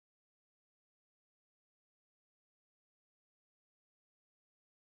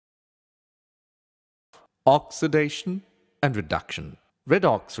Oxidation and reduction.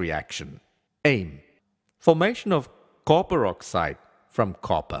 Redox reaction. Aim. Formation of copper oxide from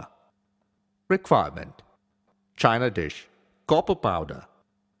copper. Requirement. China dish, copper powder,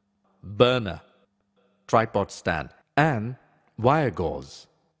 burner, tripod stand and wire gauze.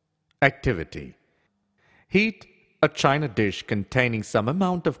 Activity. Heat a china dish containing some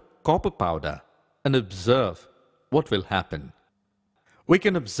amount of copper powder and observe what will happen. We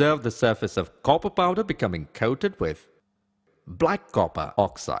can observe the surface of copper powder becoming coated with black copper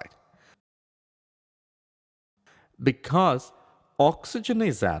oxide. Because oxygen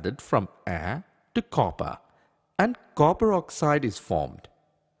is added from air to copper and copper oxide is formed,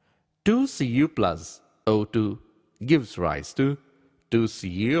 2Cu plus O2 gives rise to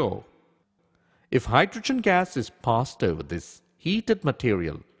 2CO. If hydrogen gas is passed over this heated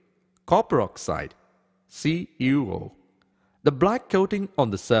material, copper oxide, CuO, the black coating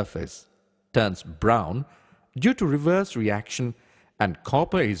on the surface turns brown due to reverse reaction and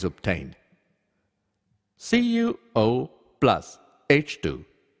copper is obtained. CuO plus H2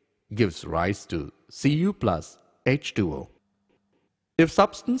 gives rise to Cu plus H2O. If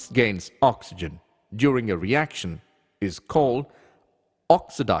substance gains oxygen during a reaction, is called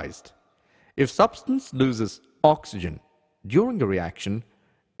oxidized. If substance loses oxygen during a reaction,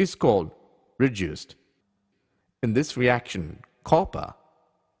 is called reduced. In this reaction, copper,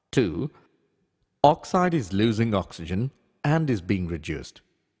 2, oxide is losing oxygen and is being reduced.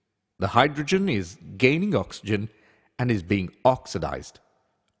 The hydrogen is gaining oxygen and is being oxidized.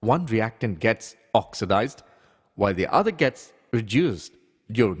 One reactant gets oxidized while the other gets reduced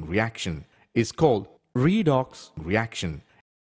during reaction is called redox reaction.